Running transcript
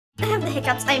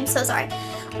hiccups. I am so sorry.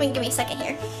 Wait, give me a second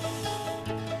here.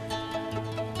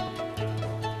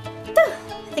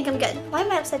 I think I'm good. Why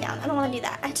am I upside down? I don't want to do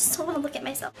that. I just don't want to look at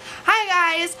myself.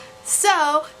 Hi guys!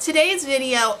 So today's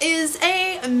video is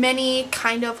a mini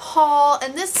kind of haul,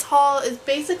 and this haul is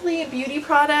basically beauty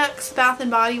products, Bath and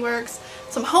Body Works,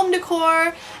 some home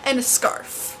decor, and a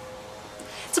scarf.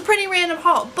 It's a pretty random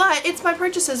haul, but it's my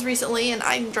purchases recently, and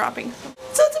I'm dropping.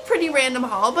 So it's a pretty random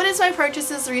haul, but it's my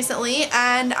purchases recently,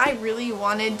 and I really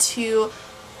wanted to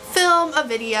film a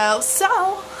video.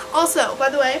 So, also, by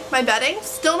the way, my bedding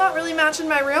still not really matching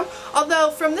my room,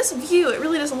 although from this view it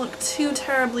really doesn't look too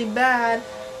terribly bad,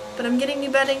 but I'm getting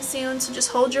new bedding soon, so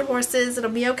just hold your horses, it'll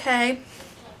be okay.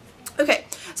 Okay,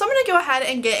 so I'm going to go ahead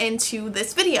and get into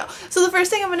this video. So the first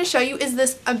thing I'm going to show you is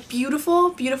this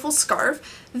beautiful, beautiful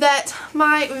scarf that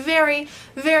my very,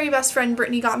 very best friend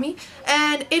Brittany got me,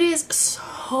 and it is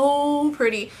so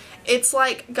pretty. It's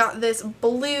like got this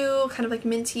blue, kind of like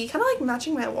minty, kind of like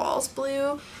matching my walls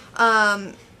blue,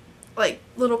 like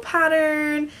little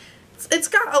pattern. It's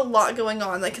got a lot going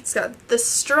on. Like it's got this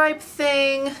stripe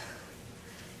thing.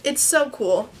 It's so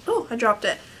cool. Oh, I dropped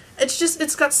it.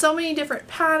 It's got so many different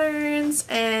patterns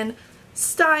and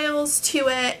styles to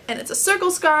it, and it's a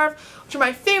circle scarf, which are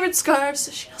my favorite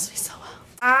scarves. She knows me so well.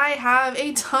 I have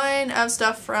a ton of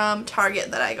stuff from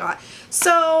Target that I got,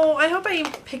 so I hope I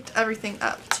picked everything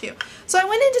up too. So I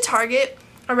went into Target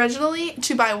originally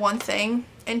to buy one thing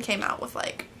and came out with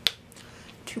like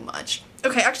too much.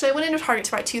 Okay, actually I went into Target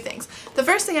to buy two things. The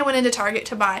first thing I went into Target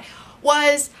to buy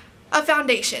was a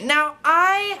foundation. Now,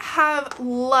 I have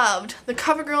loved the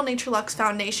CoverGirl Nature Luxe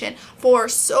foundation for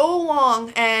so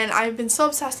long, and I've been so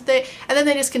obsessed with it, and then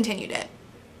they discontinued it.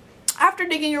 After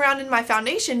digging around in my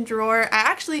foundation drawer, I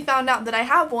actually found out that I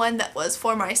have one that was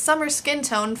for my summer skin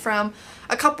tone from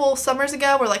a couple summers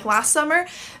ago, or like last summer,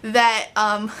 that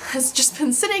has just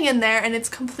been sitting in there and it's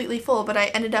completely full, but I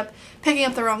ended up picking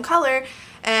up the wrong color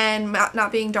and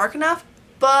not being dark enough.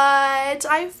 But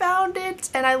I found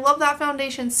it, and I love that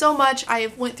foundation so much. I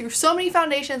have went through so many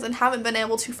foundations and haven't been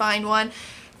able to find one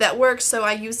that works, so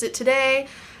I used it today,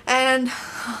 and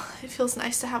it feels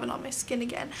nice to have it on my skin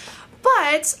again.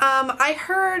 But I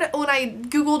heard when I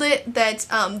googled it that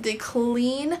the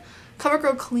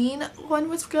CoverGirl Clean one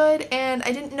was good, and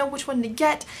I didn't know which one to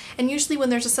get, and usually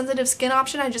when there's a sensitive skin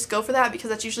option I just go for that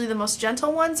because that's usually the most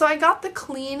gentle one. So I got the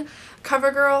Clean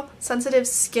CoverGirl Sensitive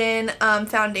Skin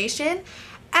foundation,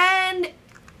 and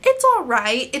it's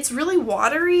alright. It's really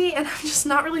watery, and I'm just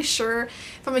not really sure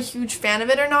if I'm a huge fan of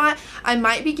it or not. I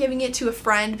might be giving it to a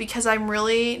friend because I'm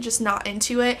really just not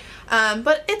into it,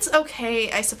 but it's okay,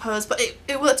 I suppose. But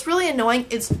what's really annoying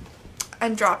is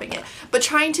I'm dropping it, but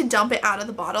trying to dump it out of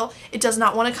the bottle, it does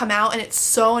not want to come out, and it's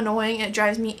so annoying and it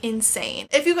drives me insane.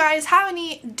 If you guys have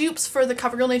any dupes for the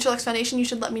CoverGirl Nature Luxe foundation, you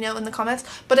should let me know in the comments,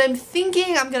 but I'm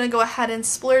thinking I'm gonna go ahead and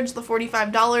splurge the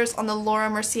 $45 on the Laura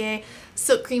Mercier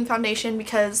Silk Cream foundation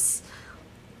because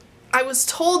I was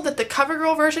told that the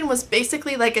CoverGirl version was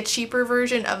basically like a cheaper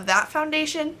version of that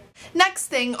foundation. Next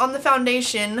thing on the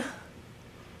foundation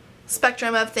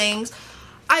spectrum of things,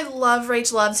 I love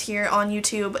Rach Loves here on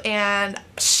YouTube, and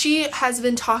she has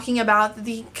been talking about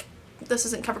this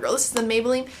isn't CoverGirl, this is the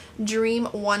Maybelline Dream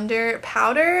Wonder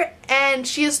powder, and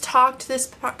she has talked this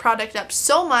product up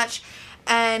so much,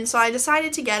 and so I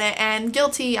decided to get it, and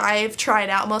guilty, I've tried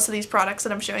out most of these products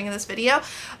that I'm showing in this video,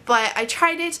 but I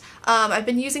tried it. I've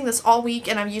been using this all week,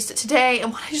 and I've used it today,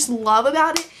 and what I just love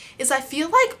about it is I feel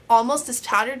like almost this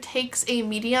powder takes a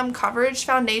medium coverage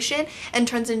foundation and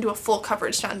turns it into a full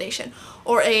coverage foundation,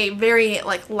 or a very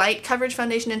like light coverage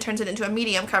foundation and turns it into a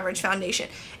medium coverage foundation.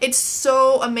 It's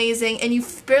so amazing, and you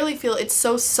barely feel it. It's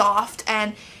so soft,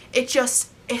 and it just,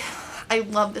 I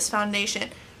love this foundation.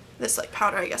 This like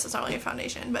powder, I guess it's not really a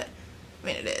foundation, but I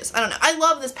mean it is. I don't know. I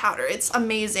love this powder. It's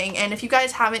amazing, and if you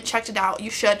guys haven't checked it out, you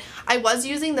should. I was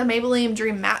using the Maybelline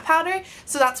Dream Matte powder,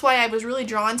 so that's why I was really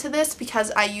drawn to this,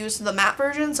 because I used the matte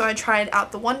version, so I tried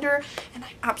out the Wonder, and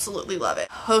I absolutely love it.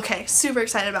 Okay, super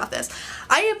excited about this.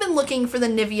 I have been looking for the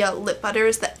Nivea lip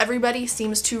butters that everybody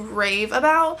seems to rave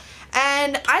about,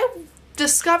 and I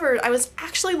discovered I was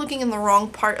actually looking in the wrong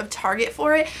part of Target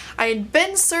for it. I had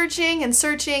been searching and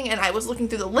searching, and I was looking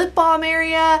through the lip balm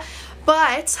area,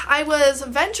 but I was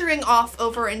venturing off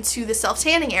over into the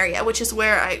self-tanning area, which is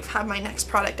where I have my next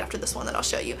product after this one that I'll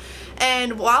show you.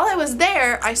 And while I was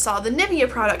there, I saw the Nivea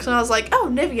products, and I was like, oh,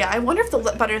 Nivea, I wonder if the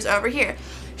lip butters are over here.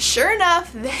 Sure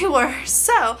enough, they were.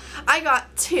 So I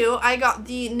got two. I got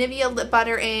the Nivea lip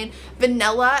butter in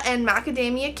Vanilla and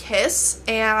Macadamia Kiss,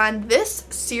 and this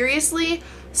seriously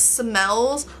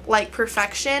smells like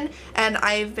perfection, and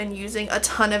I've been using a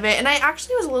ton of it. And I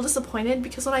actually was a little disappointed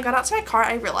because when I got out to my car,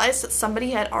 I realized that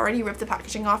somebody had already ripped the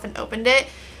packaging off and opened it,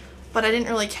 but I didn't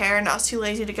really care and I was too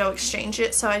lazy to go exchange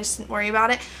it, so I just didn't worry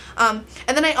about it. And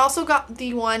then I also got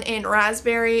the one in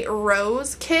Raspberry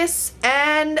Rose Kiss,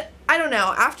 and I don't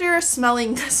know, after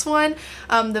smelling this one,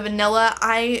 the vanilla,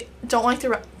 I don't like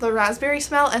the raspberry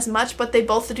smell as much, but they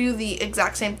both do the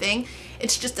exact same thing.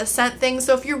 It's just a scent thing,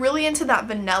 so if you're really into that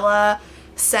vanilla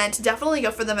scent, definitely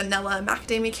go for the vanilla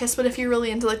macadamia kiss, but if you're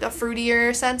really into like the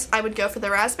fruitier scents, I would go for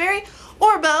the raspberry,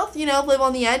 or both, you know, live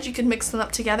on the edge. You could mix them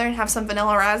up together and have some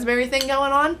vanilla raspberry thing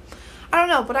going on. I don't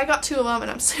know, but I got 2 of them and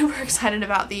I'm super excited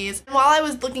about these. And while I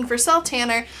was looking for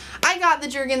self-tanner, I got the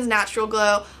Jergens Natural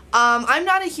Glow. I'm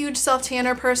not a huge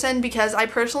self-tanner person because I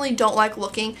personally don't like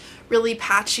looking really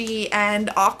patchy and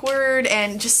awkward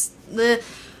and just the.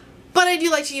 But I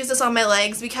do like to use this on my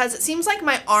legs because it seems like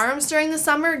my arms during the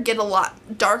summer get a lot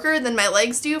darker than my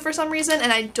legs do for some reason,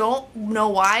 and I don't know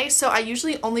why. So I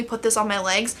usually only put this on my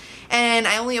legs, and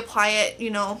I only apply it, you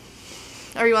know,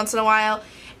 every once in a while.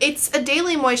 It's a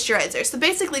daily moisturizer, so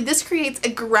basically this creates a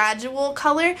gradual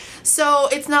color, so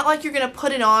it's not like you're going to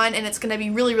put it on and it's going to be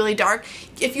really, really dark.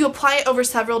 If you apply it over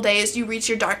several days, you reach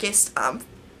your darkest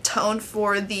tone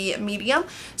for the medium.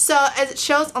 So as it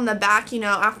shows on the back, you know,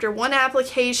 after one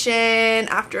application,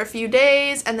 after a few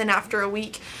days, and then after a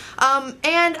week. And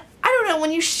I don't know,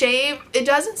 when you shave, it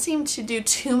doesn't seem to do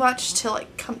too much to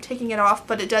like come taking it off,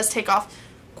 but it does take off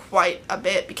quite a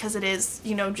bit because it is,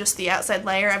 you know, just the outside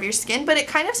layer of your skin, but it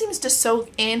kind of seems to soak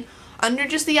in under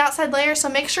just the outside layer, so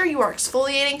make sure you are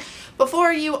exfoliating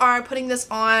before you are putting this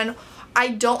on. I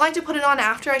don't like to put it on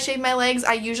after I shave my legs.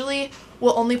 I usually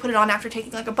will only put it on after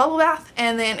taking like a bubble bath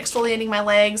and then exfoliating my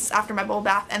legs after my bubble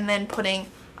bath and then putting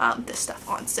this stuff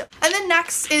on. So, and then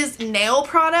next is nail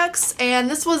products, and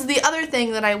this was the other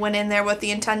thing that I went in there with the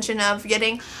intention of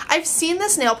getting. I've seen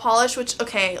this nail polish, which,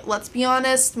 okay, let's be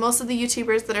honest, most of the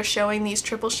YouTubers that are showing these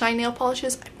triple shine nail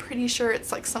polishes, I'm pretty sure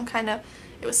it's like some kind of,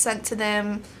 it was sent to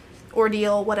them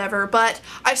ordeal, whatever, but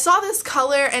I saw this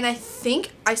color and I think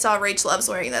I saw Rach Loves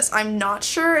wearing this. I'm not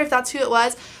sure if that's who it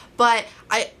was, but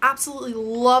I absolutely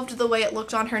loved the way it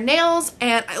looked on her nails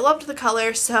and I loved the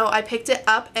color, so I picked it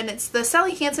up, and it's the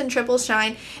Sally Hansen Triple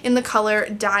Shine in the color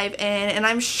Dive In, and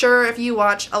I'm sure if you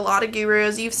watch a lot of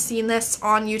gurus, you've seen this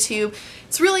on YouTube.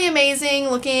 It's really amazing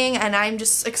looking and I'm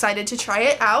just excited to try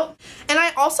it out. And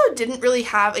I also didn't really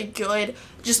have a good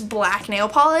just black nail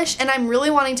polish, and I'm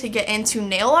really wanting to get into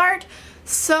nail art,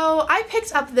 so I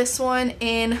picked up this one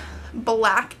in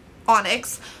Black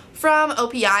Onyx from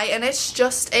OPI, and it's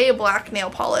just a black nail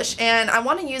polish, and I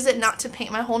want to use it not to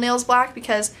paint my whole nails black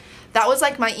because that was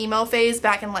like my emo phase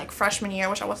back in like freshman year,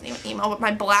 which I wasn't even emo, but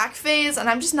my black phase, and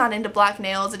I'm just not into black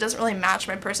nails. It doesn't really match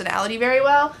my personality very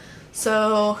well,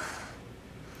 so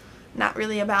not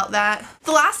really about that.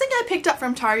 The last thing I picked up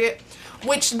from Target,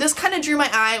 which this kind of drew my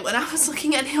eye when I was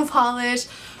looking at nail polish.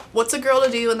 What's a girl to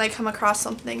do when they come across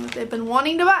something that they've been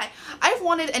wanting to buy? I've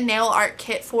wanted a nail art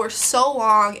kit for so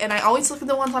long, and I always look at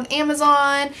the ones on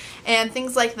Amazon and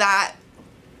things like that.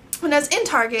 When I was in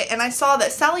Target and I saw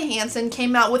that Sally Hansen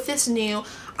came out with this new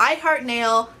I Heart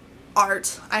Nail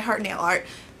Art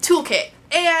toolkit,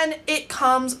 and it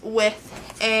comes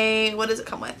with a, what does it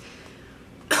come with?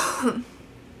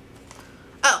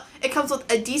 Oh, it comes with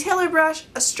a detailer brush,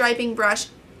 a striping brush,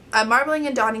 a marbling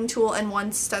and dotting tool, and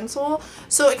one stencil.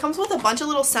 So it comes with a bunch of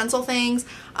little stencil things,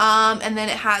 and then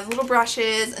it has little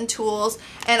brushes and tools,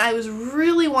 and I was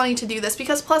really wanting to do this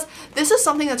because plus this is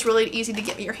something that's really easy to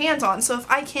get your hands on. So if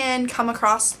I can come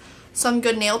across some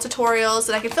good nail tutorials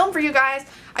that I could film for you guys,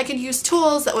 I could use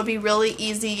tools that would be really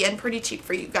easy and pretty cheap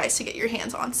for you guys to get your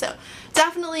hands on. So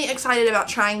definitely excited about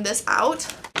trying this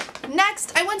out.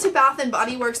 Next, I went to Bath &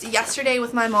 Body Works yesterday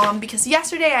with my mom because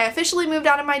yesterday I officially moved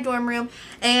out of my dorm room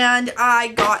and I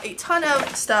got a ton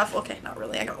of stuff. Okay, not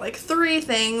really. I got like 4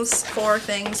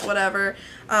 things, whatever.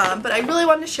 But I really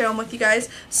wanted to share them with you guys.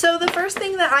 So the first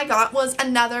thing that I got was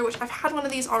another, which I've had one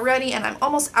of these already and I'm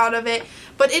almost out of it,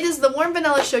 but it is the Warm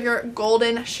Vanilla Sugar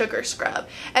Golden Sugar Scrub.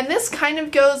 And this kind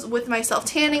of goes with my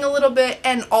self-tanning a little bit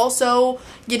and also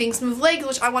getting smooth legs,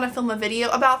 which I want to film a video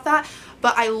about that.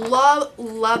 But I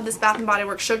love this Bath & Body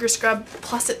Works Sugar Scrub,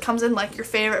 plus it comes in like your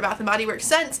favorite Bath & Body Works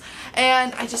scents,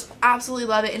 and I just absolutely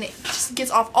love it, and it just gets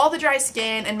off all the dry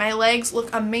skin, and my legs look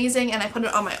amazing, and I put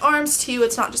it on my arms too.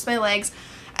 It's not just my legs,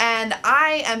 and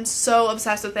I am so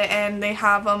obsessed with it, and they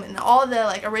have them in all the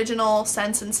like original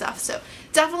scents and stuff, so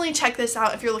definitely check this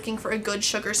out if you're looking for a good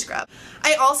sugar scrub.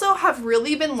 I also have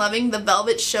really been loving the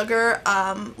Velvet Sugar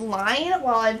line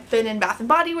while I've been in Bath &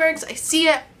 Body Works. I see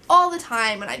it all the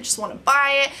time and I just want to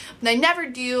buy it, but I never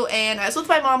do. And I was with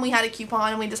my mom, we had a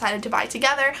coupon and we decided to buy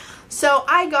together. So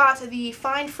I got the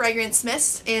Fine Fragrance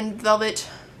Mist in Velvet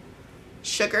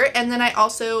Sugar, and then I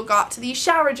also got the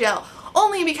shower gel,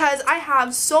 only because I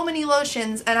have so many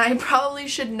lotions and I probably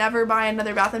should never buy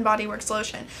another Bath & Body Works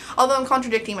lotion. Although I'm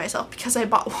contradicting myself because I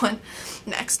bought one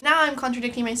next. Now I'm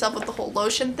contradicting myself with the whole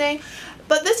lotion thing.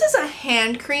 But this is a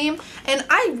hand cream, and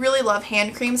I really love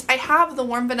hand creams. I have the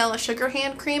Warm Vanilla Sugar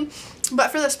hand cream,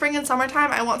 but for the spring and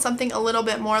summertime I want something a little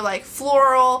bit more like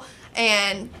floral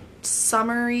and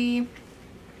summery.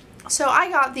 So I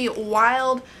got the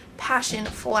Wild Passion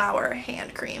Flower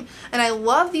hand cream, and I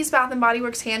love these Bath & Body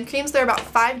Works hand creams. They're about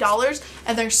 $5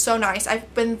 and they're so nice.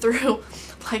 I've been through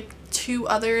like 2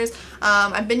 others.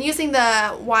 I've been using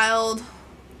the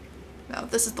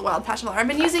this is the Wild Passion Flower. I've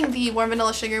been using the Warm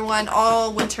Vanilla Sugar one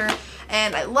all winter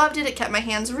and I loved it. It kept my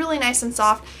hands really nice and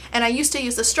soft, and I used to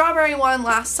use the strawberry one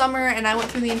last summer and I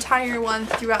went through the entire one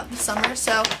throughout the summer,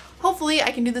 so hopefully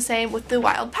I can do the same with the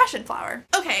Wild Passion Flower.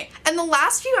 Okay, and the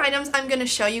last few items I'm going to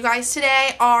show you guys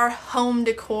today are home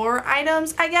decor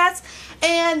items, I guess,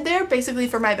 and they're basically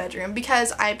for my bedroom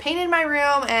because I painted my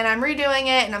room and I'm redoing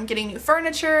it and I'm getting new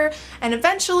furniture, and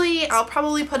eventually I'll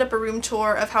probably put up a room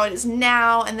tour of how it is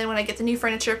now, and then when I get the new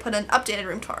furniture, put an updated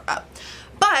room tour up.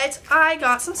 But I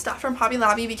got some stuff from Hobby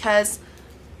Lobby because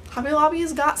Hobby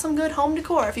Lobby's got some good home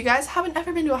decor. If you guys haven't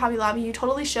ever been to a Hobby Lobby, you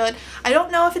totally should. I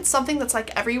don't know if it's something that's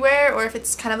like everywhere or if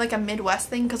it's kind of like a Midwest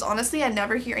thing, because honestly I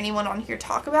never hear anyone on here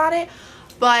talk about it,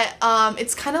 but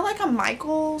it's kind of like a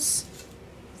Michael's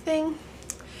thing.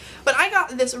 But I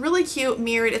got this really cute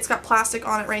mirrored, it's got plastic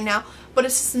on it right now, but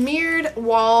it's this mirrored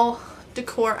wall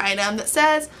decor item that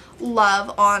says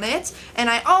love on it, and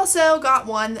I also got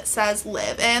one that says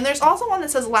live, and there's also one that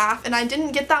says laugh, and I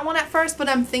didn't get that one at first, but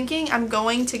I'm thinking I'm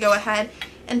going to go ahead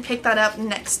and pick that up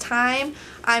next time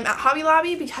I'm at Hobby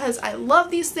Lobby because I love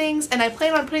these things and I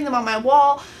plan on putting them on my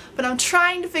wall, but I'm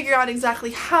trying to figure out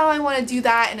exactly how I want to do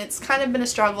that, and it's kind of been a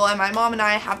struggle, and my mom and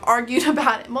I have argued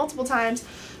about it multiple times.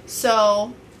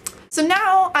 So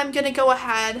now I'm gonna go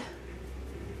ahead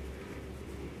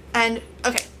and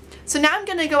So now I'm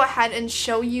going to go ahead and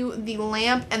show you the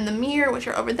lamp and the mirror, which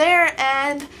are over there,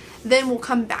 and then we'll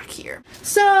come back here.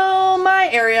 So my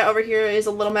area over here is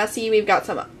a little messy. We've got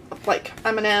some like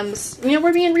M&Ms. You know,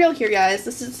 we're being real here, guys.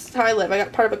 This is how I live. I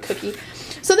got part of a cookie.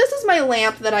 So this is my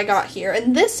lamp that I got here,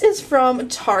 and this is from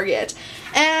Target.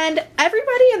 And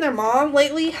everybody and their mom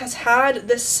lately has had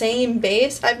the same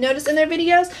base, I've noticed in their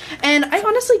videos, and I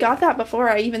honestly got that before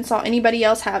I even saw anybody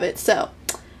else have it. So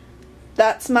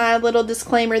that's my little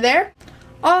disclaimer there.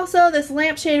 Also, this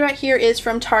lampshade right here is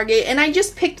from Target, and I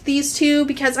just picked these two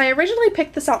because I originally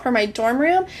picked this out for my dorm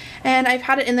room, and I've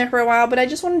had it in there for a while, but I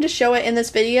just wanted to show it in this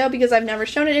video because I've never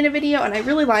shown it in a video, and I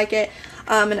really like it.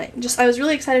 And I was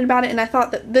really excited about it, and I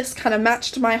thought that this kind of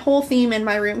matched my whole theme in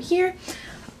my room here.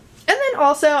 And then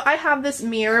also, I have this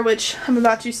mirror, which I'm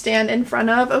about to stand in front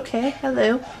of. Okay,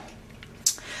 hello.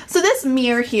 So this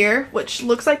mirror here, which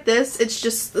looks like this, it's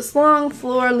just this long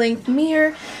floor-length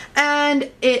mirror,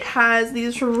 and it has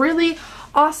these really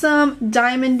awesome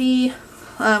diamondy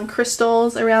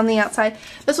crystals around the outside.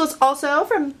 This was also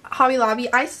from Hobby Lobby.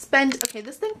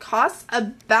 this thing costs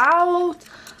about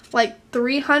like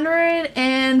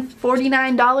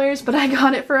 $349, but I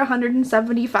got it for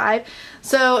 $175.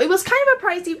 So it was kind of a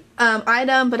pricey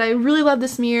item, but I really love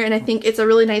this mirror, and I think it's a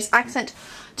really nice accent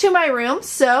to my room,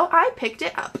 so I picked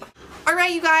it up.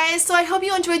 Alright, you guys, so I hope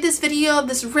you enjoyed this video of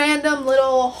this random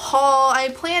little haul. I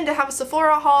plan to have a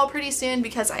Sephora haul pretty soon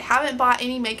because I haven't bought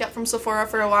any makeup from Sephora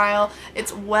for a while.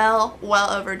 It's well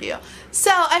overdue. So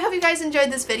I hope you guys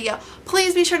enjoyed this video.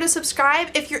 Please be sure to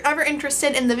subscribe if you're ever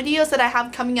interested in the videos that I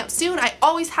have coming up soon. I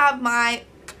always have my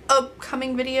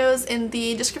upcoming videos in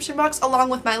the description box along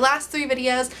with my last 3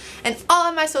 videos and all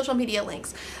of my social media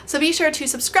links. So be sure to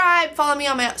subscribe, follow me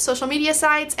on my social media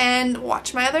sites, and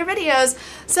watch my other videos.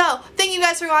 So thank you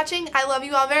guys for watching. I love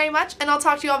you all very much, and I'll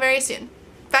talk to you all very soon.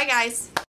 Bye guys.